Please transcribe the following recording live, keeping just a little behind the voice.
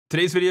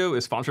Today's video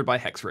is sponsored by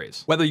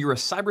Hexrays. Whether you're a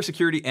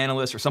cybersecurity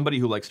analyst or somebody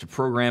who likes to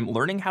program,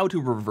 learning how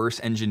to reverse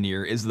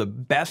engineer is the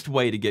best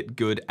way to get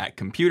good at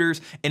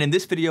computers. And in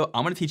this video,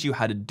 I'm going to teach you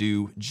how to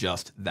do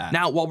just that.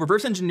 Now, while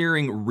reverse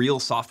engineering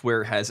real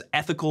software has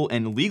ethical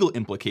and legal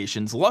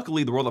implications,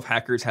 luckily the world of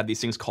hackers have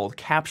these things called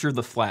capture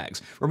the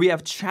flags, where we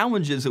have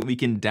challenges that we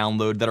can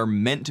download that are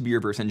meant to be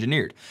reverse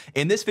engineered.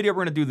 In this video,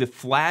 we're going to do the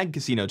Flag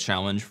Casino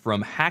challenge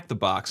from Hack the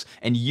Box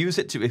and use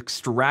it to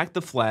extract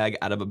the flag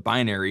out of a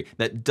binary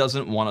that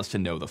doesn't want us to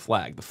know the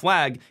flag. The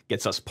flag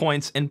gets us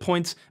points, and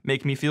points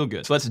make me feel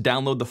good. So let's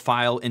download the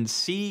file and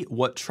see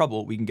what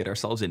trouble we can get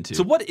ourselves into.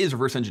 So what is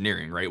reverse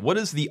engineering, right? What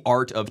is the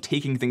art of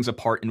taking things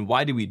apart, and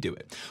why do we do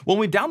it? When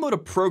we download a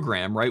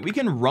program, right, we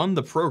can run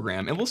the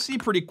program and we'll see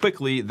pretty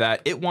quickly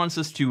that it wants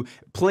us to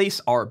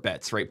place our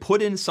bets, right?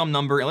 Put in some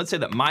number, and let's say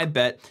that my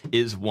bet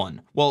is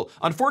 1. Well,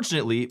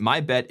 unfortunately,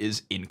 my bet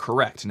is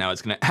incorrect. Now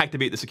it's going to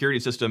activate the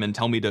security system and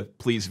tell me to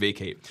please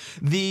vacate.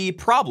 The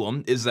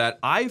problem is that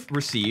I've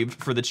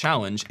received for the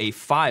challenge a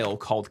file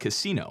called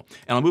Casino.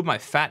 And I'll move my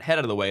fat head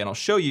out of the way and I'll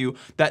show you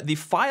that the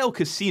file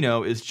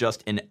Casino is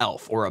just an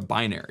ELF or a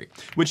binary,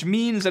 which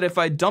means that if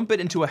I dump it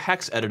into a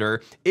hex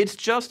editor, it's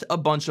just a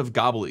bunch of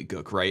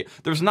gobbledygook, right?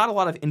 There's not a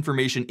lot of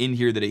information in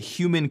here that a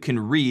human can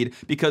read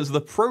because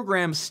the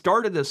program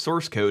started as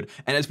source code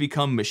and has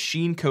become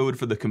machine code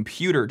for the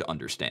computer to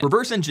understand.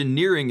 Reverse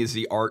engineering is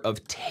the art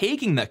of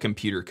taking that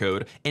computer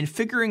code and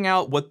figuring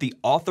out what the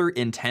author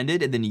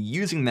intended and then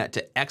using that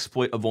to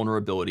exploit a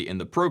vulnerability in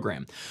the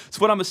program.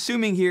 So what I'm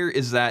assuming here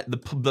is that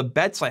the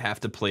bets I have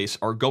to place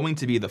are going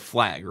to be the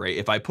flag, right?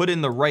 If I put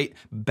in the right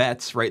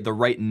bets, right, the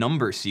right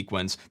number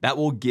sequence, that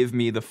will give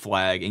me the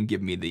flag and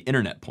give me the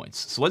internet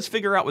points. So let's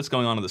figure out what's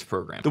going on in this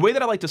program. The way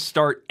that I like to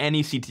start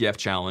any CTF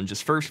challenge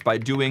is first by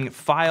doing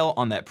file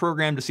on that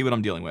program to see what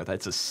I'm dealing with.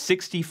 It's a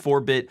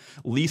 64-bit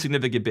least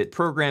significant bit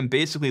program.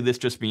 Basically, this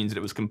just means that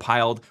it was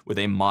compiled with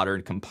a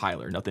modern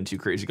compiler. Nothing too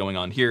crazy going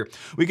on here.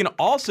 We can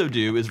also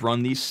do is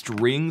run the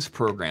strings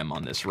program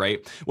on this,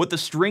 right? What the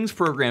strings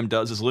program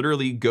does is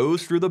literally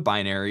goes through the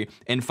binary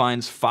and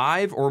finds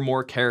 5 or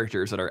more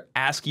characters that are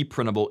ASCII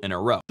printable in a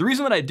row. The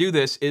reason that I do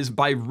this is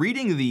by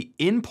reading the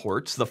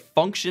imports, the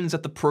functions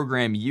that the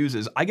program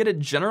uses, I get a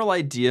general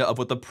idea of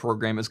what the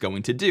program is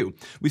going to do.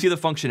 We see the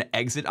function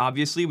exit,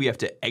 obviously. We have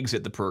to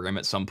exit the program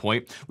at some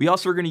point. We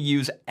also are going to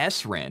use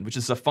srand, which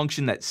is a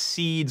function that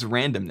seeds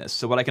randomness.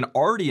 So what I can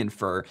already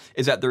infer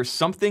is that there's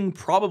something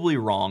probably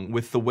wrong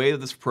with the way that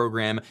this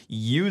program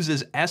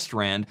uses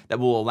srand that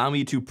will allow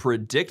me to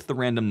predict the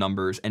random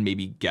numbers and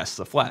maybe guess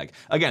the flag.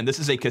 Again, this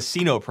is a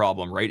casino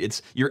problem,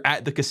 right? You're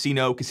at the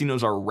casino,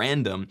 casinos are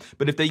random,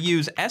 but if they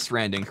use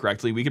srand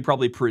incorrectly, we could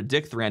probably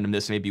predict the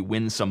randomness and maybe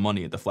win some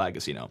money at the flag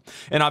casino.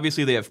 And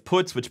obviously they have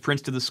puts, which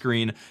prints to the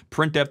screen,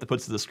 printf that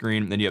puts to the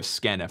screen, and then you have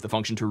scanf, the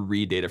function to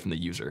read data from the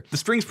user. The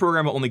strings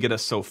program will only get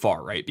us so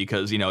far, right?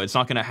 Because, it's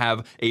not gonna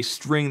have a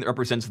string that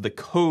represents the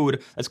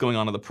code that's going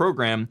on in the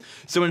program.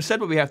 So instead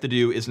what we have to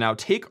do is now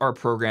take our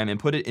program and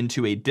put it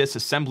into a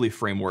disassembly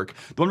framework.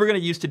 The one we're gonna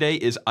use today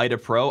is IDA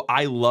Pro.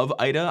 I love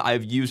IDA.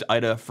 I've used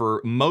IDA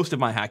for most of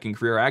my hacking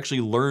career. I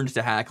actually learned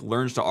to hack,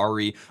 learned to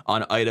RE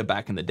on IDA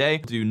back in the day.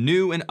 Do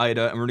new in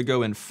IDA, and we're gonna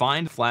go and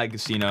find Flag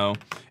Casino,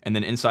 and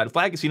then inside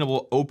Flag Casino,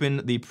 we'll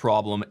open the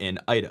problem in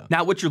IDA.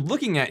 Now, what you're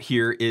looking at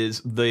here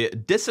is the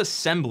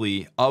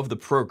disassembly of the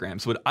program.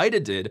 So what IDA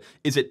did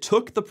is it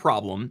took the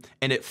problem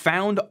and it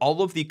found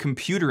all of the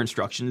computer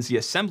instructions, the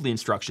assembly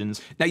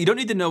instructions. Now, you don't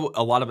need to know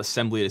a lot of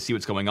assembly to see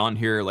what's going on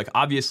here. Like,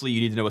 obviously,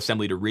 you need to know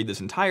assembly to read this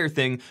entire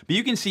thing, but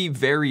you can see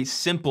very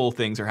simple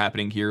things are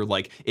happening here.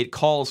 Like, it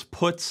calls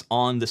puts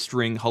on the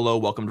string, hello,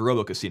 welcome to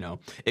RoboCasino.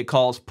 It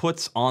calls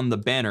puts on the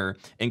banner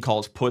and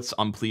calls puts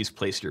on please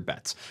place your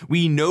bets.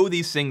 We know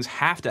these things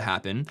have to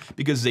happen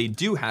because they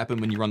do happen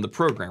when you run the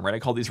program, right? I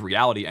call these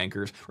reality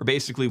anchors, where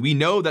basically we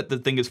know that the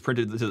thing is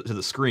printed to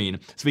the screen,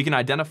 so we can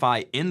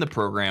identify in the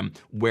program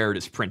where it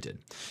is printed.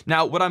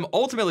 Now, what I'm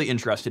ultimately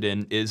interested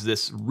in is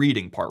this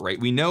reading part, right?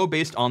 We know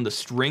based on the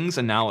strings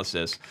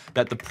analysis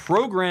that the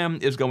program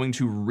is going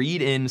to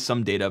read in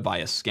some data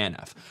via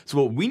scanf.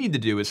 So what we need to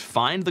do is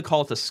find the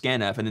call to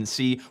scanf and then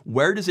see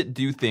where does it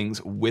do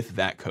things with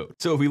that code.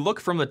 So if we look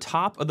from the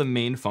top of the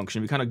main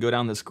function, we kind of go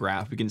down this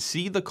graph, we can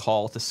see the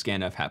call to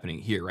scanf happening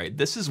here, right?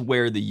 This is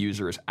where the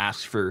user is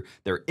asked for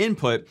their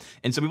input.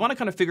 And so we want to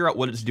kind of figure out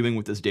what it's doing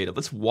with this data.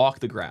 Let's walk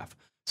the graph.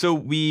 So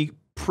we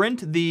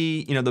print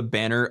the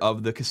banner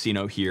of the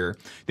casino here.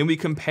 Then we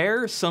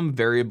compare some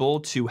variable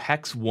to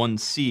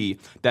hex1c.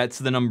 That's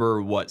the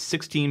number,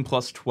 16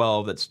 plus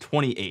 12, that's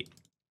 28.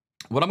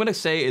 What I'm going to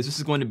say is this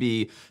is going to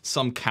be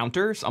some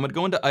counter. So I'm going to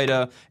go into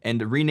IDA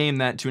and rename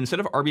that to, instead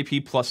of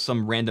RBP plus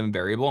some random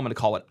variable, I'm going to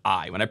call it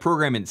I. When I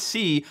program in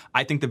C,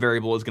 I think the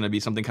variable is going to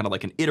be something kind of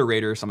like an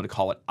iterator, so I'm going to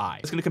call it I.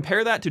 It's going to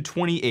compare that to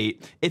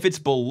 28. If it's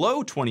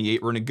below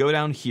 28, we're going to go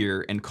down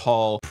here and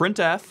call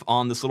printf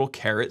on this little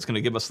caret. It's going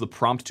to give us the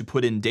prompt to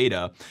put in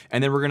data.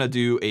 And then we're going to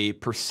do a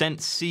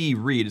 %c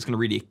read. It's going to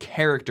read a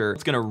character.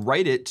 It's going to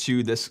write it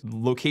to this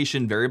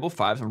location variable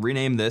 5. So I'm going to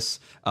rename this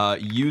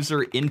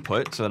user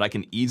input so that I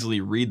can easily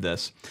actually read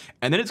this,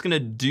 and then it's going to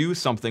do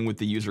something with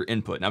the user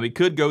input. Now we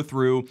could go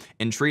through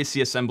and trace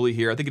the assembly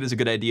here. I think it is a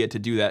good idea to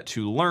do that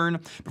to learn,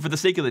 but for the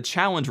sake of the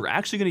challenge, we're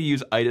actually going to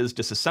use IDA's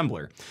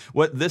disassembler.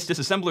 What this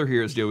disassembler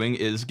here is doing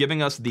is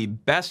giving us the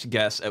best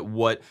guess at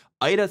what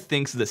IDA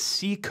thinks the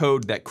C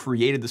code that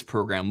created this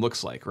program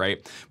looks like,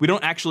 right? We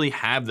don't actually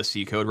have the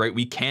C code, right?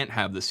 We can't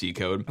have the C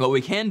code. What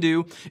we can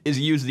do is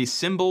use the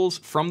symbols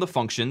from the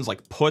functions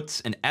like puts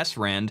and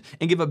srand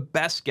and give a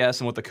best guess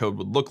on what the code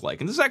would look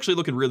like. And this is actually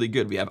looking really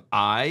good. We have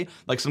I,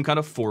 like some kind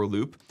of for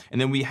loop, and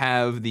then we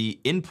have the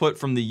input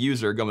from the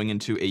user going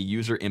into a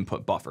user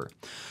input buffer.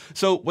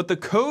 So what the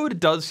code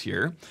does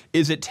here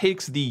is it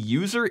takes the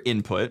user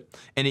input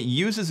and it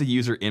uses the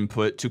user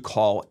input to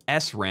call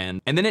srand,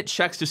 and then it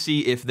checks to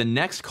see if the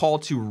next call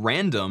to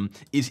random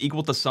is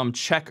equal to some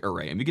check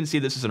array. And you can see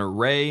this is an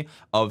array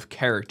of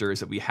characters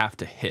that we have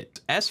to hit.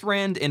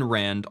 srand and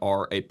rand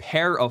are a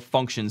pair of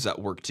functions that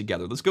work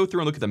together. Let's go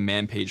through and look at the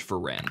man page for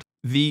rand.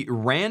 The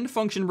rand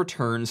function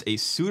returns a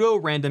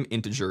pseudo-random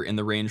integer in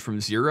the range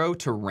from 0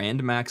 to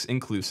randmax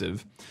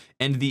inclusive,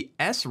 and the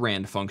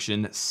srand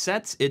function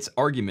sets its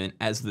argument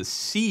as the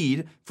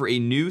seed for a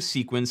new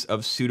sequence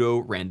of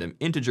pseudo-random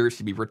integers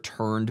to be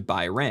returned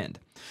by rand.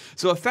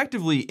 So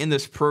effectively in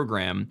this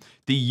program,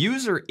 the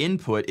user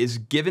input is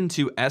given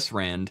to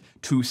srand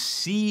to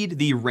seed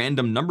the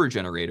random number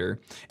generator,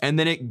 and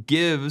then it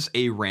gives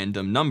a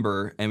random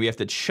number, and we have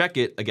to check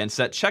it against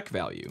that check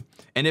value.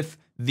 And if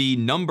the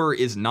number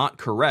is not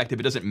correct, if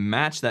it doesn't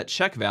match that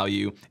check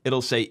value,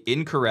 it'll say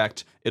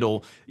incorrect.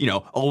 It'll,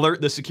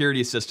 alert the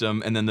security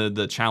system, and then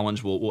the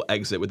challenge will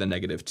exit with a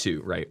 -2,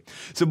 right?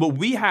 So what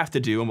we have to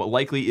do, and what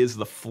likely is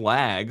the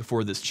flag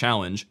for this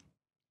challenge,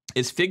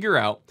 is figure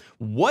out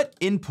what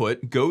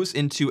input goes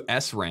into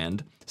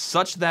srand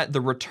such that the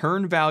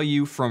return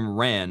value from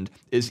rand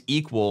is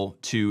equal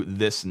to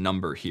this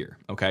number here,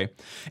 okay?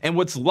 And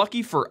what's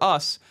lucky for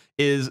us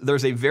is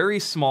there's a very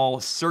small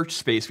search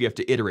space we have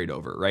to iterate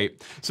over, right?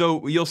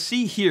 So you'll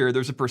see here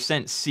there's a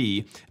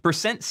 %C.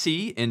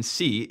 %C in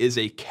C is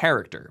a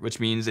character, which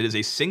means it is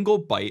a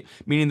single byte,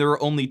 meaning there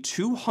are only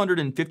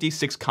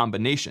 256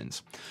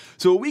 combinations.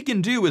 So what we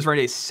can do is write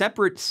a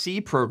separate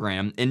C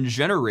program and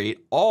generate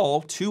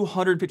all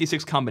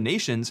 256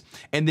 combinations,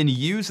 and then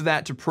use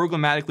that to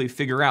programmatically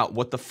figure out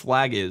what the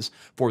flag is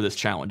for this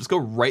challenge. Let's go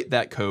write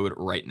that code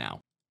right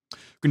now.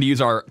 We're going to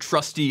use our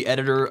trusty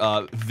editor,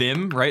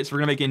 Vim, right? So we're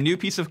going to make a new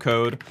piece of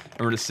code,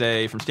 and we're going to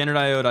say from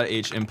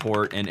standard.io.h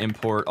import, and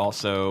import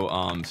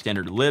also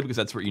standard lib, because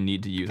that's what you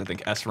need to use, I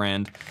think,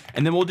 srand.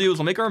 And then what we'll do is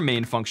we'll make our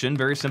main function,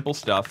 very simple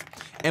stuff.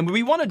 And what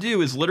we want to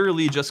do is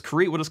literally just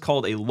create what is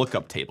called a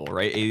lookup table,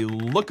 right? A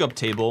lookup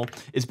table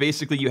is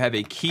basically you have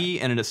a key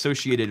and an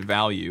associated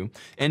value.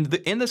 And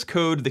in this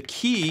code, the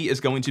key is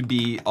going to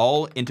be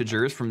all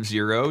integers from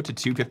 0 to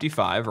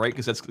 255, right?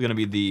 Because that's going to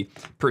be the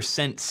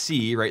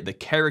 %C, right? The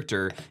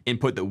character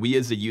input that we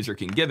as the user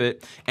can give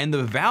it, and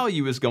the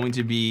value is going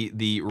to be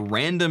the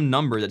random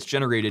number that's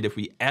generated if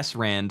we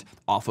srand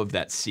off of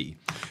that C.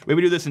 The way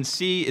we do this in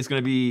C is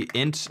going to be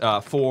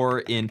for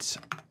int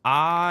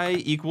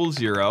I equals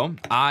 0,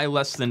 I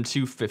less than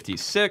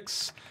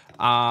 256,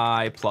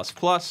 I plus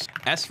plus,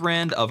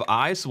 srand of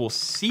I, so we'll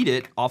seed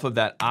it off of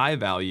that I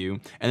value,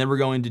 and then we're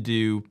going to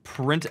do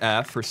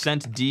printf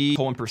 %d :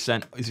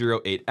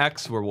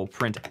 %08x, where we'll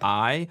print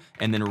I,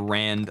 and then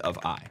rand of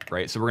I,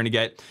 right? So we're going to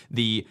get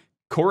the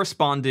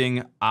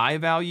corresponding I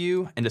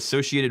value and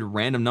associated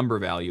random number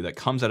value that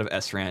comes out of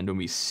srand when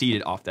we seed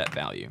it off that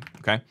value,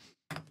 okay?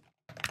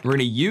 We're going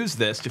to use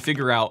this to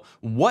figure out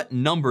what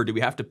number do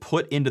we have to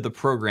put into the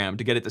program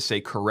to get it to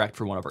say correct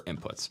for one of our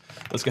inputs.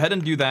 Let's go ahead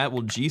and do that.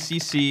 We'll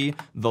gcc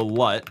the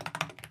lut,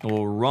 and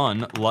we'll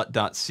run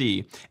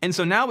lut.c. And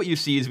so now what you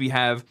see is we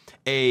have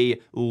a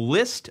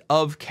list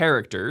of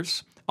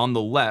characters on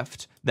the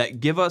left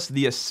that give us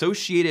the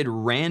associated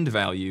rand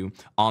value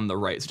on the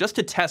right. So just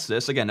to test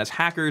this, again, as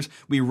hackers,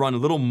 we run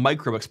little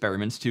micro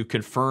experiments to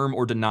confirm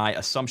or deny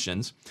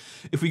assumptions.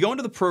 If we go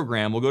into the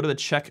program, we'll go to the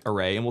check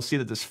array, and we'll see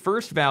that this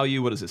first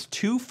value, what is this?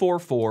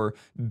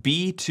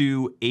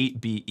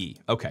 244B28BE.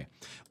 Okay,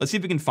 let's see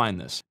if we can find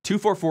this.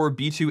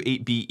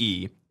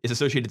 244B28BE is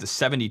associated to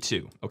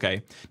 72,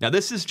 okay? Now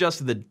this is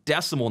just the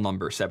decimal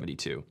number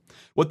 72.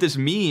 What this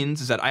means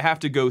is that I have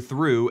to go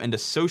through and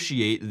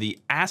associate the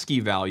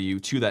ASCII value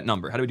to that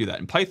number. How do we do that?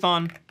 In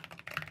Python,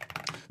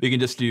 we can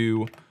just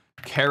do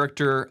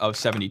character of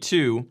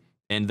 72,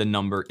 and the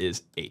number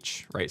is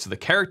H, right? So the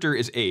character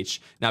is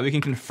H. Now we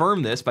can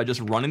confirm this by just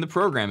running the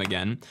program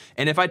again.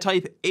 And if I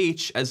type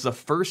H as the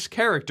first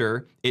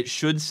character, it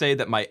should say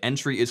that my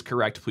entry is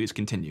correct. Please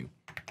continue.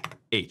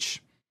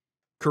 H,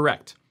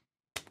 correct.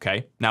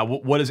 Okay, now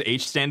what does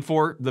H stand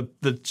for? The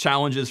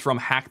challenge is from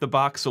Hack the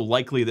Box, so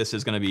likely this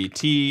is going to be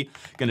T,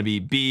 going to be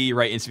B,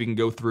 right? And so we can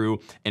go through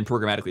and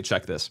programmatically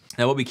check this.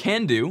 Now what we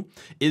can do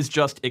is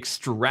just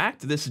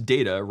extract this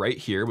data right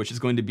here, which is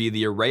going to be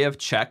the array of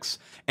checks,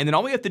 and then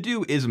all we have to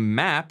do is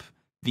map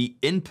the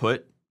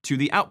input to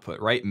the output,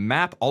 right?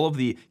 Map all of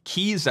the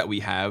keys that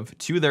we have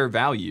to their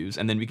values,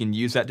 and then we can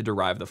use that to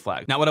derive the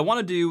flag. Now, what I want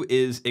to do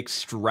is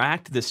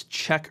extract this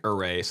check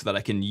array so that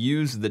I can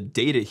use the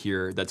data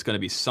here that's going to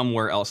be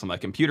somewhere else on my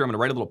computer. I'm going to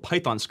write a little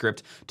Python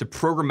script to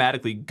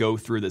programmatically go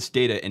through this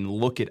data and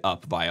look it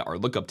up via our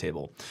lookup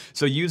table.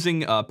 So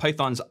using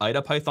Python's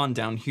IdaPython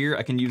down here,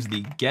 I can use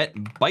the get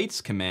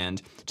bytes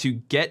command to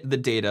get the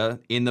data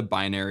in the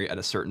binary at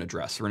a certain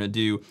address. So we're going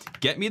to do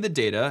get me the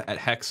data at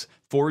hex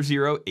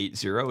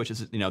 4080, which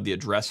is, the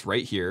address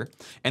right here.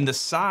 And the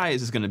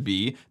size is going to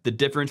be the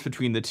difference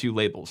between the two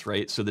labels,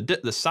 right? So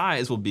the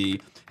size will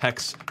be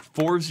hex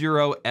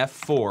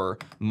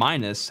 40F4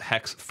 minus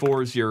hex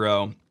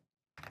 4080,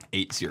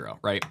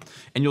 right?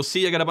 And you'll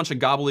see I got a bunch of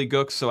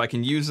gobbledygook, so I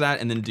can use that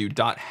and then do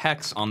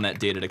 .hex on that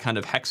data to kind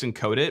of hex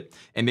encode it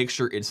and make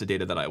sure it's the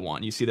data that I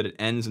want. You see that it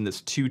ends in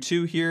this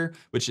 22 here,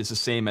 which is the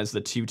same as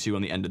the 22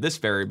 on the end of this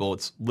variable.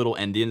 It's little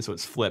endian, so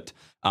it's flipped.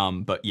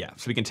 But yeah,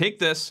 so we can take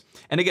this,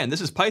 and again,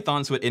 this is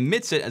Python, so it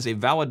emits it as a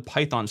valid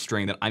Python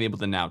string that I'm able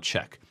to now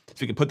check. So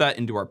we can put that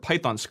into our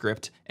Python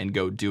script and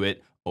go do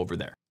it over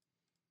there.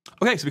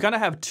 Okay, so we kind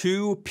of have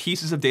two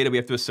pieces of data we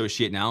have to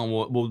associate now, and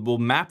we'll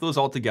map those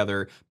all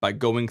together by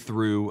going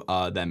through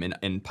them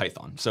in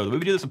Python. So the way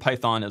we do this in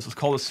Python is let's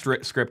call this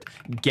script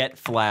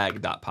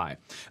getFlag.py.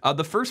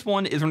 The first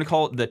one is we're going to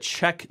call it the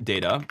check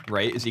data,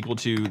 right, is equal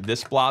to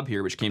this blob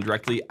here, which came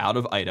directly out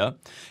of IDA.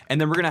 And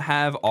then we're going to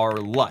have our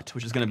LUT,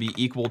 which is going to be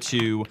equal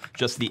to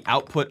just the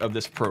output of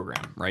this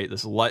program, right?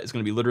 This LUT is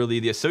going to be literally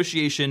the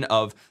association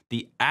of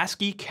the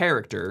ASCII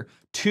character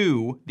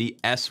to the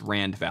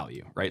srand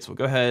value, right? So we'll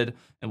go ahead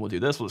and we'll do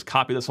this. We'll just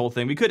copy this whole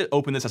thing. We could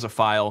open this as a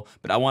file,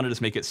 but I want to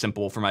just make it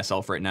simple for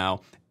myself right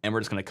now. And we're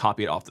just going to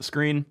copy it off the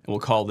screen. And we'll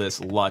call this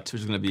LUT,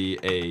 which is going to be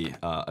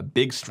a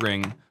big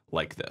string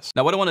like this.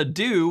 Now what I want to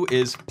do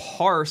is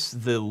parse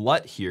the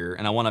LUT here,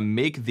 and I want to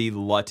make the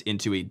LUT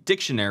into a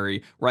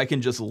dictionary where I can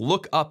just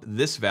look up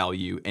this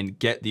value and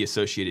get the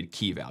associated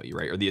key value,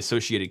 right? Or the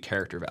associated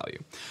character value.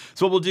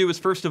 So what we'll do is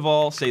first of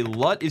all say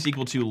LUT is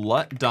equal to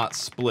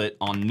LUT.split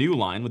on new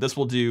line. What this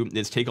will do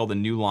is take all the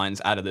new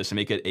lines out of this and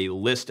make it a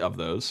list of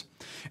those.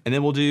 And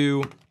then we'll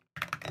do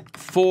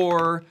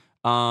for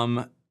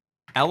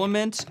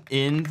element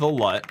in the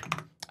LUT,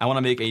 I want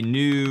to make a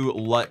new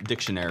LUT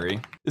dictionary.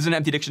 This is an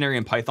empty dictionary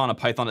in Python. A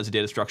Python is a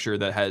data structure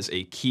that has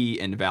a key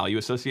and value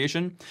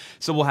association.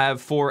 So we'll have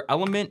for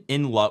element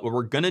in LUT, what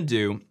we're going to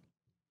do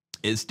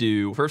is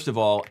do, first of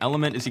all,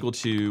 element is equal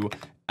to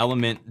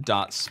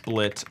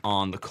element.split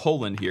on the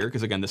colon here,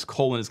 because again, this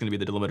colon is going to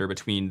be the delimiter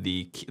between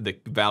the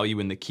value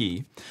and the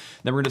key.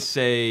 Then we're going to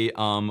say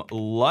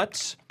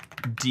LUT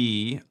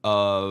d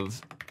of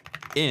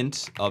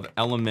int of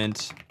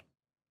element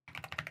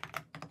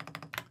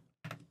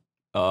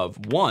of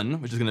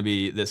 1, which is going to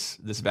be this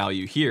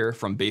value here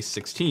from base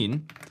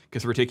 16,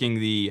 because we're taking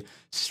the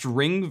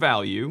string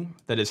value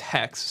that is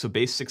hex, so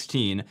base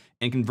 16,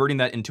 and converting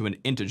that into an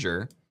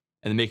integer,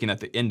 and then making that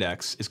the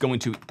index is going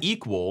to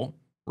equal,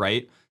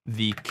 right,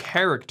 the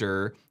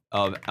character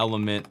of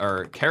element,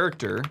 or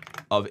character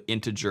of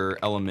integer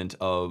element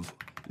of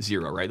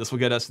 0, right? This will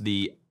get us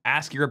the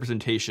ASCII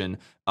representation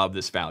of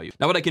this value.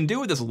 Now what I can do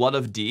with this LUT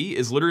of d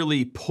is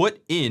literally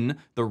put in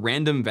the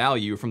random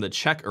value from the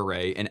check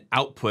array and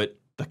output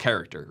the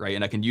character, right?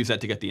 And I can use that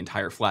to get the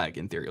entire flag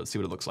in theory. Let's see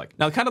what it looks like.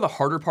 Now, kind of the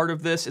harder part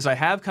of this is I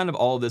have kind of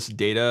all of this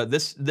data.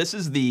 This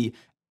is the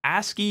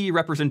ASCII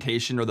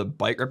representation or the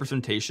byte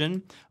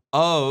representation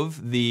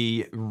of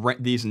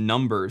these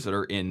numbers that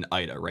are in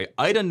IDA, right?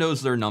 IDA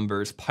knows their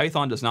numbers,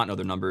 Python does not know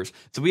their numbers,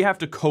 so we have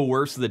to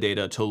coerce the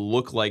data to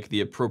look like the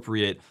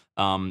appropriate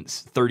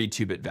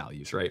 32-bit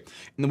values, right?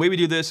 And the way we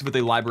do this is with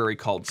a library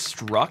called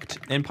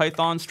struct in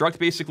Python. Struct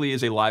basically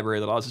is a library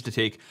that allows us to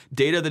take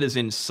data that is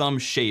in some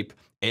shape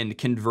and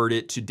convert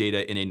it to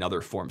data in another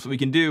form. So what we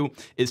can do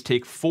is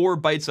take 4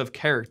 bytes of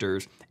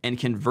characters and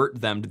convert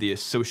them to the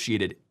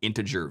associated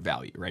integer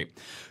value, right?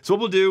 So what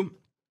we'll do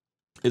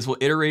is we'll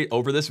iterate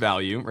over this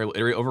value, right? We'll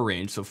iterate over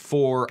range. So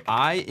for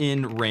I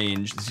in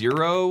range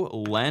 0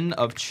 len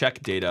of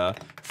check data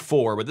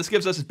 4. What this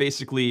gives us is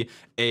basically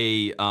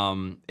a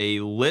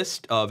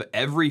list of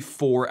every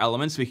 4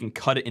 elements. So we can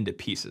cut it into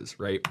pieces,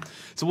 right?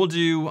 So we'll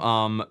do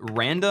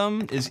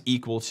random is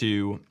equal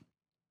to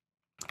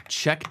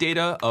check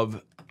data of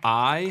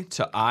I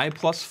to I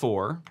plus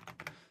 4,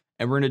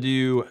 and we're going to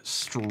do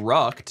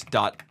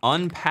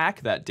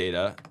struct.unpack that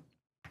data,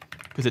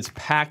 because it's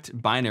packed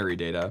binary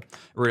data.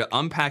 We're going to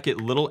unpack it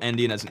little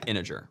endian as an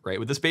integer, right?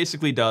 What this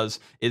basically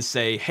does is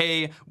say,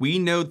 hey, we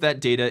know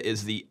that data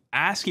is the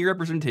ASCII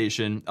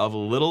representation of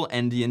little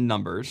endian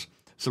numbers.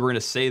 So we're going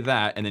to say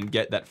that and then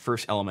get that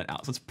first element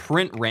out. So let's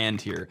print rand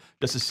here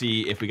just to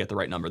see if we get the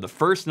right number. The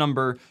first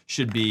number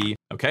should be,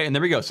 okay, and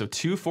there we go. So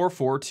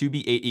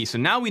 2442B8E. So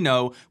now we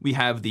know we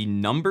have the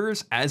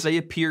numbers as they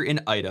appear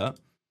in IDA,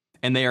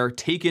 and they are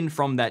taken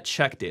from that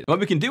check data. What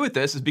we can do with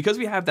this is because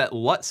we have that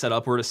LUT set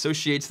up where it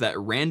associates that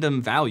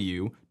random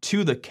value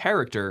to the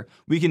character,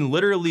 we can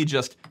literally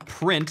just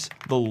print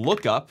the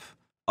lookup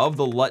of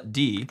the LUT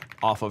D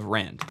off of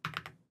rand.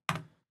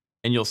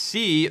 And you'll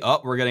see, oh,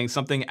 we're getting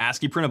something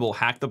ASCII printable,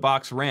 hack the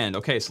box rand.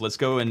 Okay, so let's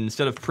go and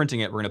instead of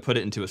printing it, we're gonna put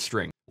it into a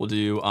string. We'll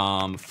do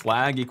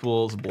flag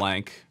equals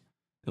blank,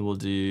 and we'll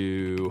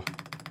do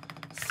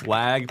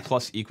flag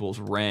plus equals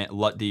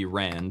LUTD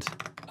rand,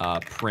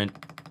 print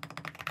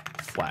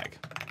flag.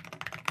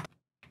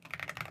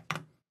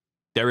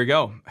 There we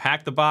go.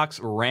 Hack the box.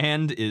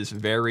 Rand is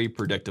very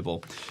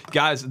predictable.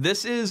 Guys,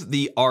 this is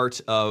the art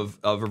of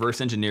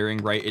reverse engineering,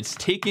 right? It's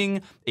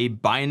taking a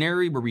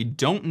binary where we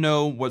don't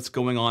know what's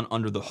going on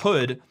under the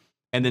hood,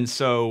 and then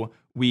so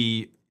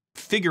we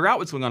figure out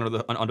what's going on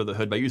under the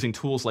hood by using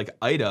tools like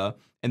IDA,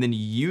 and then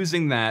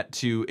using that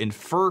to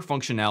infer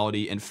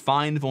functionality and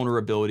find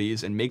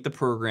vulnerabilities and make the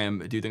program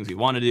do things we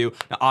want to do.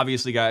 Now,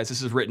 obviously, guys,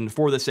 this is written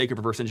for the sake of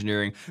reverse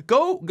engineering.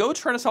 Go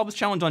try to solve this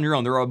challenge on your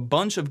own. There are a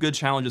bunch of good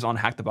challenges on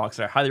Hack the Box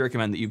that I highly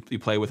recommend that you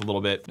play with a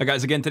little bit. Now,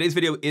 guys, again, today's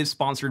video is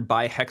sponsored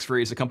by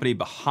Hexphrase, the company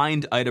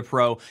behind IDA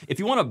Pro. If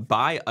you want to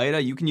buy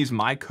IDA, you can use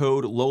my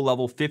code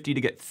LOWLEVEL50 to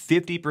get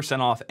 50%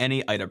 off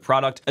any IDA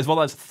product, as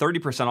well as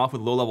 30% off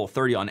with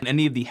LOWLEVEL30 on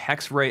any of the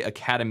Hexray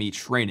Academy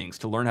trainings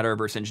to learn how to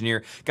reverse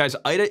engineer. Guys,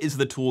 IDA is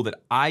the tool that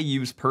I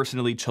use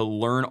personally to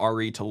learn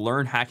RE, to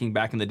learn hacking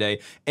back in the day,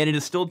 and it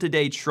is still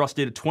today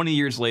trusted 20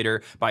 years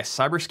later by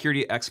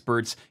cybersecurity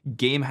experts,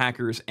 game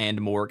hackers,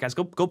 and more. Guys,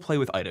 go play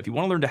with IDA. If you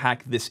want to learn to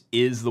hack, this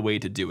is the way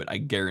to do it. I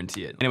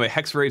guarantee it. Anyway,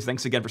 Hexphrase,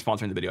 thanks again for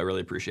sponsoring the video. I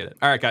really appreciate it.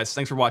 All right, guys,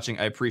 thanks for watching.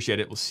 I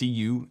appreciate it. We'll see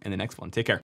you in the next one. Take care.